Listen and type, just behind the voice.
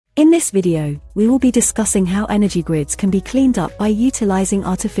In this video, we will be discussing how energy grids can be cleaned up by utilizing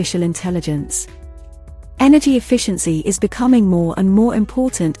artificial intelligence. Energy efficiency is becoming more and more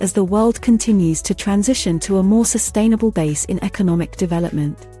important as the world continues to transition to a more sustainable base in economic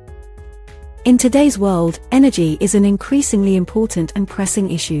development. In today's world, energy is an increasingly important and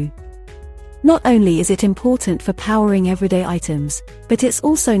pressing issue. Not only is it important for powering everyday items, but it's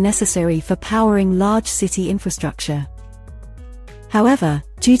also necessary for powering large city infrastructure. However,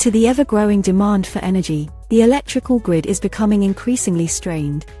 due to the ever-growing demand for energy, the electrical grid is becoming increasingly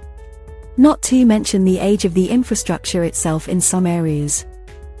strained. Not to mention the age of the infrastructure itself in some areas.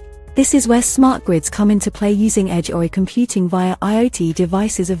 This is where smart grids come into play, using edge or computing via IoT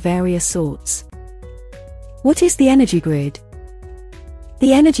devices of various sorts. What is the energy grid?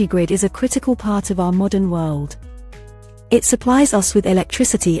 The energy grid is a critical part of our modern world. It supplies us with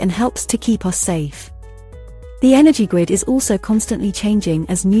electricity and helps to keep us safe. The energy grid is also constantly changing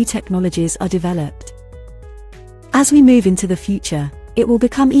as new technologies are developed. As we move into the future, it will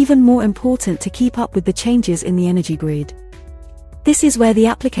become even more important to keep up with the changes in the energy grid. This is where the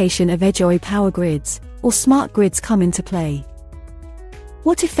application of edge or power grids, or smart grids, come into play.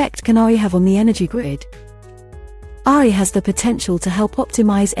 What effect can AI have on the energy grid? AI has the potential to help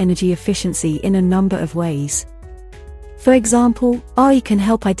optimize energy efficiency in a number of ways. For example, AI can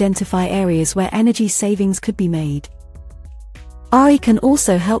help identify areas where energy savings could be made. AI can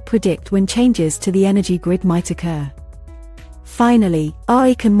also help predict when changes to the energy grid might occur. Finally,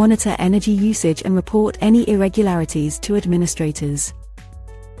 AI can monitor energy usage and report any irregularities to administrators.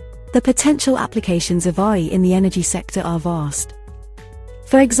 The potential applications of AI in the energy sector are vast.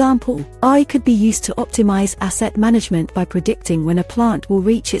 For example, AI could be used to optimize asset management by predicting when a plant will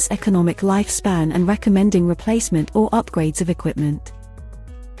reach its economic lifespan and recommending replacement or upgrades of equipment.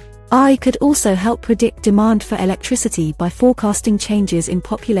 AI could also help predict demand for electricity by forecasting changes in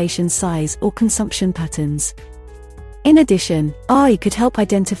population size or consumption patterns. In addition, AI could help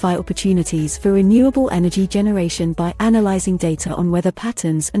identify opportunities for renewable energy generation by analyzing data on weather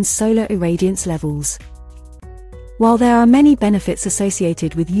patterns and solar irradiance levels. While there are many benefits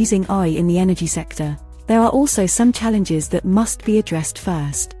associated with using AI in the energy sector, there are also some challenges that must be addressed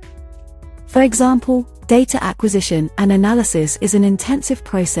first. For example, data acquisition and analysis is an intensive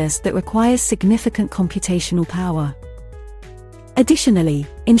process that requires significant computational power. Additionally,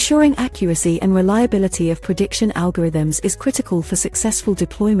 ensuring accuracy and reliability of prediction algorithms is critical for successful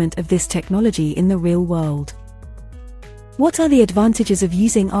deployment of this technology in the real world. What are the advantages of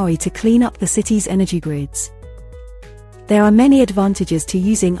using AI to clean up the city's energy grids? There are many advantages to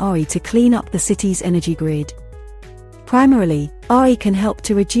using AI to clean up the city's energy grid. Primarily, AI can help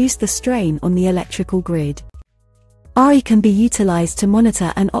to reduce the strain on the electrical grid. AI can be utilized to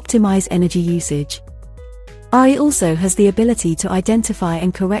monitor and optimize energy usage. AI also has the ability to identify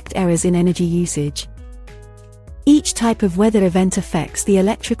and correct errors in energy usage. Each type of weather event affects the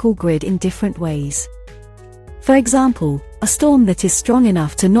electrical grid in different ways. For example, a storm that is strong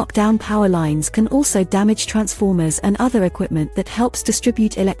enough to knock down power lines can also damage transformers and other equipment that helps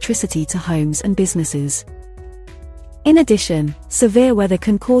distribute electricity to homes and businesses. In addition, severe weather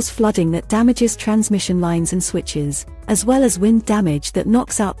can cause flooding that damages transmission lines and switches, as well as wind damage that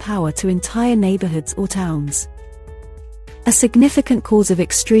knocks out power to entire neighborhoods or towns. A significant cause of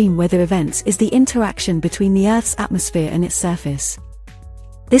extreme weather events is the interaction between the Earth's atmosphere and its surface.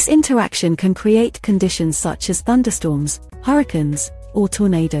 This interaction can create conditions such as thunderstorms, hurricanes, or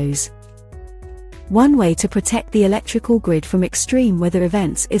tornadoes. One way to protect the electrical grid from extreme weather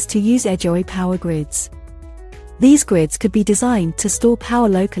events is to use edge or power grids. These grids could be designed to store power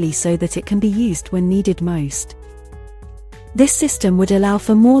locally so that it can be used when needed most. This system would allow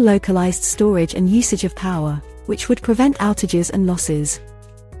for more localized storage and usage of power, which would prevent outages and losses.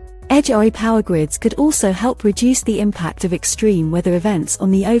 Edge or power grids could also help reduce the impact of extreme weather events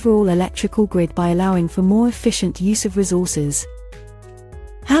on the overall electrical grid by allowing for more efficient use of resources.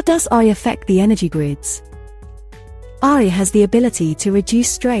 How does AI affect the energy grids? AI has the ability to reduce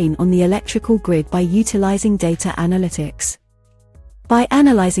strain on the electrical grid by utilizing data analytics. By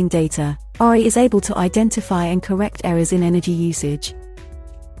analyzing data, AI is able to identify and correct errors in energy usage.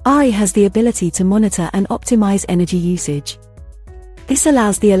 AI has the ability to monitor and optimize energy usage. This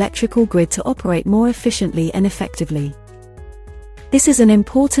allows the electrical grid to operate more efficiently and effectively. This is an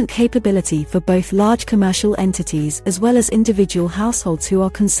important capability for both large commercial entities as well as individual households who are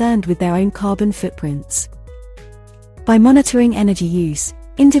concerned with their own carbon footprints. By monitoring energy use,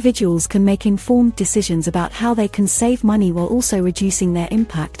 individuals can make informed decisions about how they can save money while also reducing their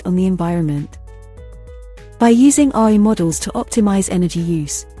impact on the environment. By using AI models to optimize energy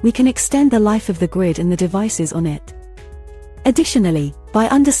use, we can extend the life of the grid and the devices on it. Additionally, by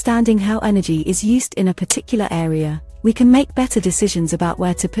understanding how energy is used in a particular area, we can make better decisions about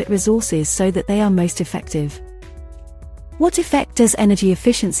where to put resources so that they are most effective. What effect does energy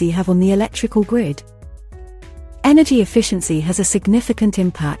efficiency have on the electrical grid? Energy efficiency has a significant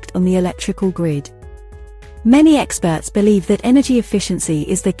impact on the electrical grid. Many experts believe that energy efficiency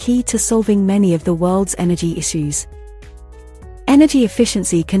is the key to solving many of the world's energy issues. Energy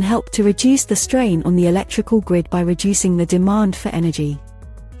efficiency can help to reduce the strain on the electrical grid by reducing the demand for energy.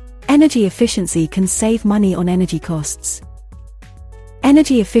 Energy efficiency can save money on energy costs.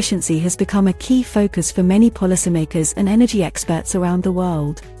 Energy efficiency has become a key focus for many policymakers and energy experts around the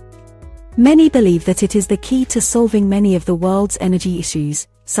world. Many believe that it is the key to solving many of the world's energy issues,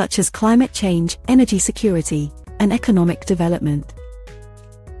 such as climate change, energy security, and economic development.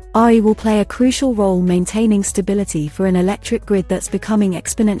 RE will play a crucial role maintaining stability for an electric grid that's becoming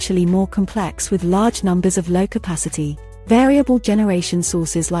exponentially more complex with large numbers of low-capacity, variable generation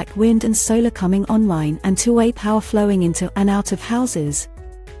sources like wind and solar coming online and two-way power flowing into and out of houses.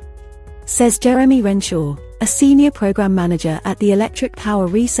 Says Jeremy Renshaw, a senior program manager at the Electric Power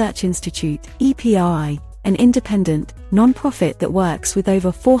Research Institute, EPRI, an independent, non-profit that works with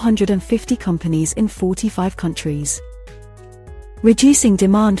over 450 companies in 45 countries. Reducing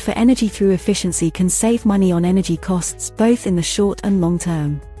demand for energy through efficiency can save money on energy costs both in the short and long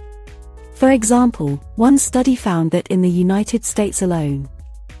term. For example, one study found that in the United States alone,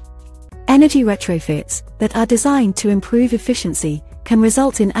 energy retrofits that are designed to improve efficiency can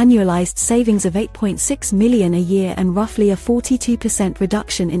result in annualized savings of $8.6 million a year and roughly a 42%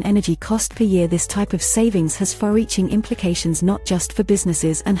 reduction in energy cost per year. This type of savings has far-reaching implications not just for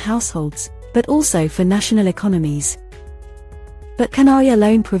businesses and households, but also for national economies. But can RE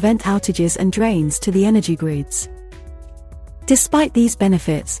alone prevent outages and drains to the energy grids? Despite these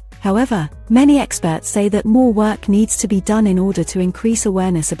benefits, however, many experts say that more work needs to be done in order to increase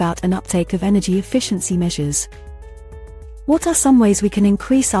awareness about and uptake of energy efficiency measures. What are some ways we can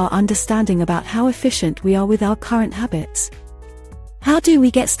increase our understanding about how efficient we are with our current habits? How do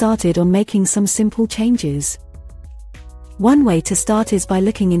we get started on making some simple changes? One way to start is by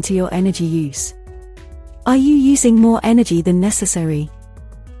looking into your energy use. Are you using more energy than necessary?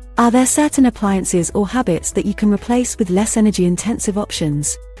 Are there certain appliances or habits that you can replace with less energy-intensive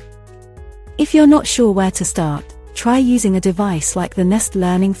options? If you're not sure where to start, try using a device like the Nest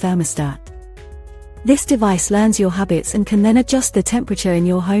Learning Thermostat. This device learns your habits and can then adjust the temperature in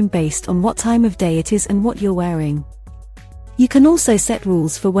your home based on what time of day it is and what you're wearing. You can also set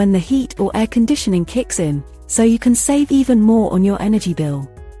rules for when the heat or air conditioning kicks in, so you can save even more on your energy bill.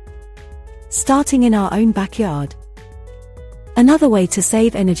 Starting in our own backyard. Another way to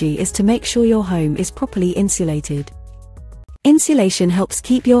save energy is to make sure your home is properly insulated. Insulation helps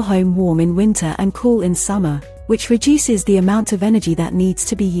keep your home warm in winter and cool in summer, which reduces the amount of energy that needs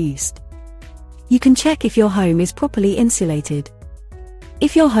to be used. You can check if your home is properly insulated.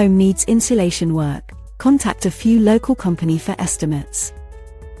 If your home needs insulation work, contact a few local companies for estimates.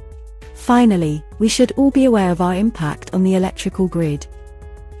 Finally, we should all be aware of our impact on the electrical grid.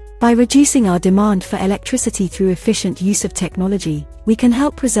 By reducing our demand for electricity through efficient use of technology, we can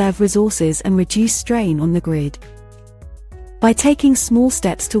help preserve resources and reduce strain on the grid. By taking small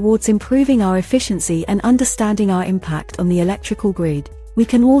steps towards improving our efficiency and understanding our impact on the electrical grid, we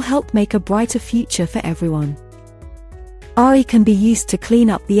can all help make a brighter future for everyone. RE can be used to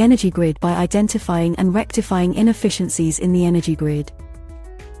clean up the energy grid by identifying and rectifying inefficiencies in the energy grid.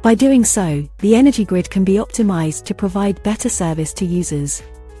 By doing so, the energy grid can be optimized to provide better service to users.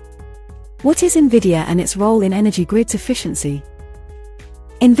 What is NVIDIA and its role in energy grids efficiency?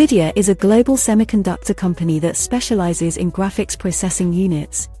 NVIDIA is a global semiconductor company that specializes in graphics processing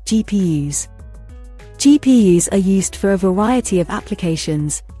units, GPUs. GPUs are used for a variety of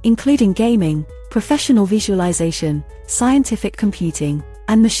applications, including gaming, professional visualization, scientific computing,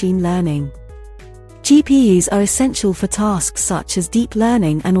 and machine learning. GPUs are essential for tasks such as deep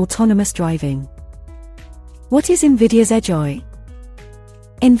learning and autonomous driving. What is NVIDIA's Edge AI?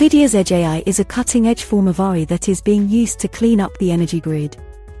 NVIDIA's Edge AI is a cutting-edge form of RE that is being used to clean up the energy grid.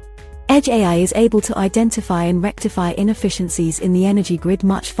 Edge AI is able to identify and rectify inefficiencies in the energy grid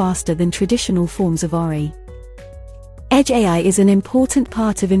much faster than traditional forms of RE. Edge AI is an important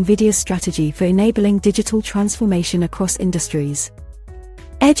part of NVIDIA's strategy for enabling digital transformation across industries.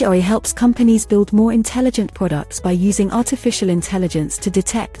 Edge AI helps companies build more intelligent products by using artificial intelligence to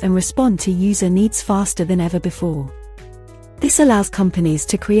detect and respond to user needs faster than ever before. This allows companies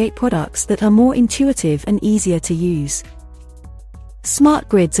to create products that are more intuitive and easier to use. Smart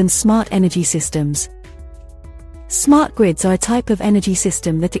grids and smart energy systems. Smart grids are a type of energy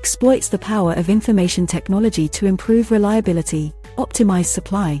system that exploits the power of information technology to improve reliability, optimize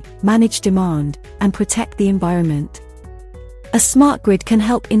supply, manage demand, and protect the environment. A smart grid can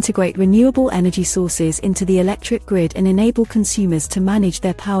help integrate renewable energy sources into the electric grid and enable consumers to manage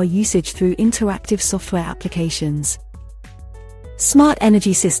their power usage through interactive software applications. Smart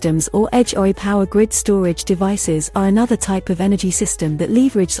energy systems, or edge or power grid storage devices, are another type of energy system that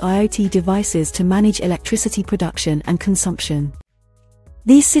leverages IoT devices to manage electricity production and consumption.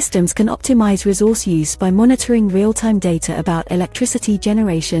 These systems can optimize resource use by monitoring real-time data about electricity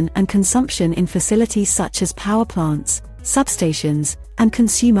generation and consumption in facilities such as power plants, substations, and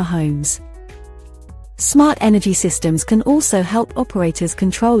consumer homes. Smart energy systems can also help operators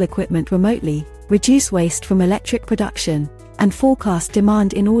control equipment remotely, reduce waste from electric production, and forecast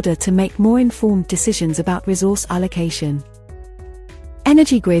demand in order to make more informed decisions about resource allocation.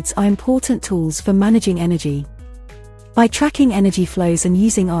 Energy grids are important tools for managing energy. By tracking energy flows and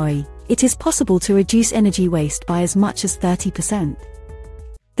using AI, it is possible to reduce energy waste by as much as 30%.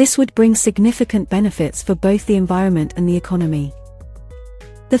 This would bring significant benefits for both the environment and the economy.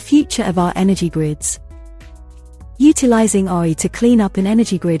 The future of our energy grids. Utilizing AI to clean up an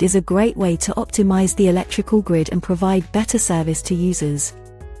energy grid is a great way to optimize the electrical grid and provide better service to users.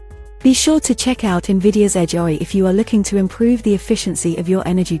 Be sure to check out NVIDIA's Edge AI if you are looking to improve the efficiency of your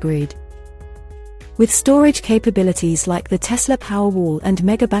energy grid. With storage capabilities like the Tesla Powerwall and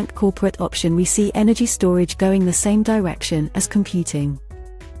Megabank corporate option, we see energy storage going the same direction as computing.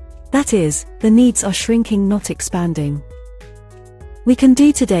 That is, the needs are shrinking, not expanding. We can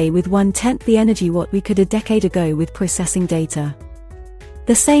do today with 1/10 the energy what we could a decade ago with processing data.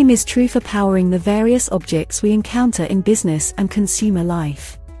 The same is true for powering the various objects we encounter in business and consumer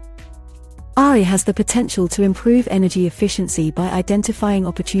life. AI has the potential to improve energy efficiency by identifying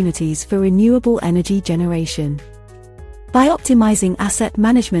opportunities for renewable energy generation. By optimizing asset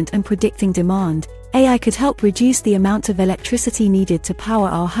management and predicting demand, AI could help reduce the amount of electricity needed to power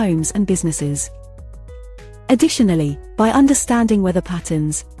our homes and businesses. Additionally, by understanding weather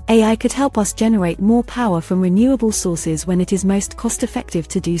patterns, AI could help us generate more power from renewable sources when it is most cost-effective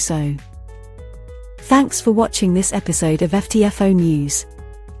to do so. Thanks for watching this episode of FTFO News.